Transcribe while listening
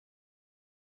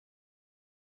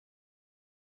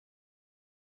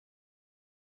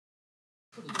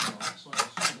for the dog, so I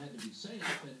assumed it had to be safe.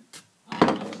 And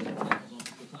I've seen cameras on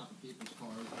the top of people's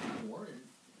cars before. And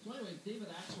so anyway, David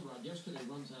Axelrod yesterday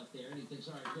runs out there and he thinks,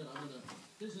 all right, good,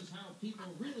 this is how people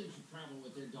really should travel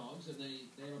with their dogs. And they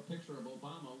have a picture of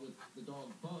Obama with the dog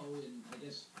Bo in, I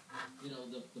guess,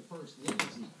 the first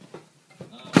limousine.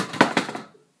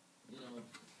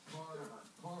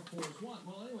 Car Force One.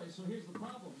 Well, anyway, so here's the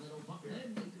problem. That Obama,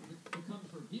 then it becomes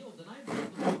revealed that I've heard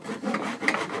the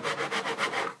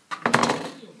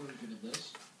video version of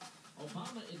this.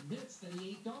 Obama admits that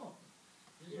he ate dog.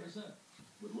 Here's what he said.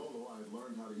 With Lolo, I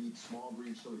learned how to eat small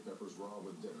green chili peppers raw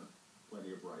with dinner.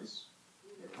 Plenty of rice.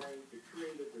 In a way to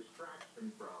create a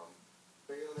distraction from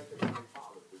failed economic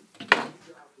policy. The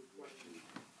job is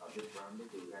of this Romney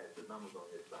who has the numbers on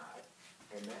his side,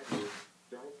 and that is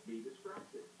don't be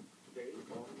distracted. Okay?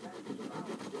 All that is about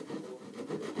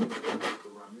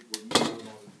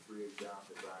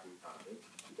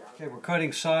Okay, we're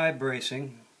cutting side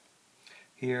bracing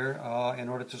here in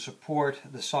order to support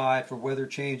the side for weather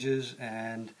changes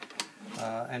and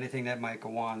anything that might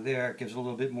go on there. It gives a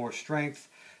little bit more strength.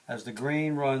 As the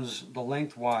grain runs the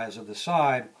lengthwise of the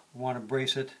side, we want to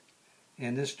brace it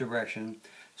in this direction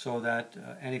so that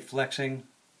any flexing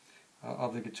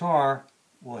of the guitar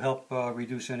will help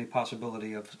reduce any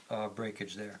possibility of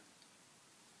breakage there.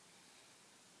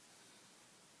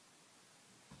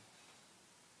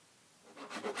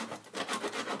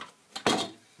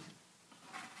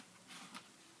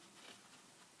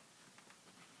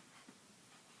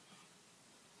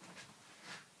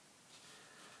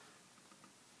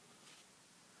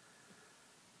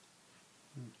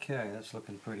 Okay, that's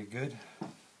looking pretty good.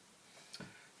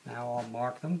 Now I'll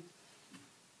mark them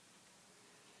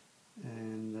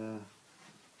and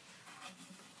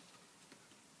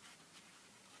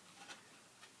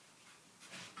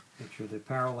make sure they're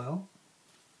parallel.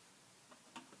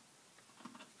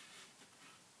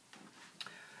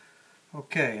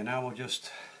 Okay, and now we'll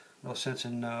just, no sense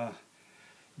in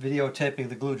videotaping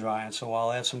the glue drying, so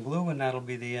I'll add some glue and that'll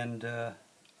be the end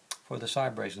for the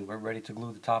side bracing. We're ready to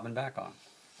glue the top and back on.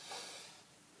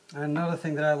 Another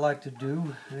thing that I like to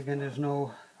do, and again there's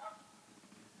no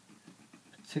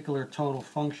particular tonal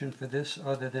function for this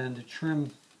other than to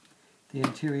trim the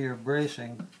interior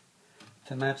bracing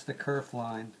to match the kerf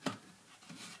line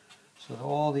so that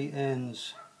all the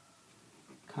ends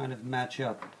kind of match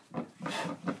up.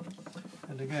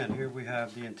 And again, here we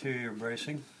have the interior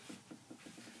bracing,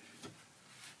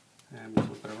 and we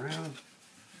flip it around.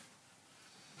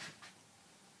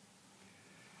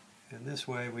 And this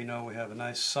way we know we have a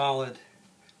nice solid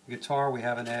guitar. We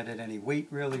haven't added any weight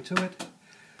really to it,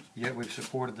 yet we've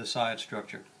supported the side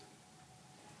structure.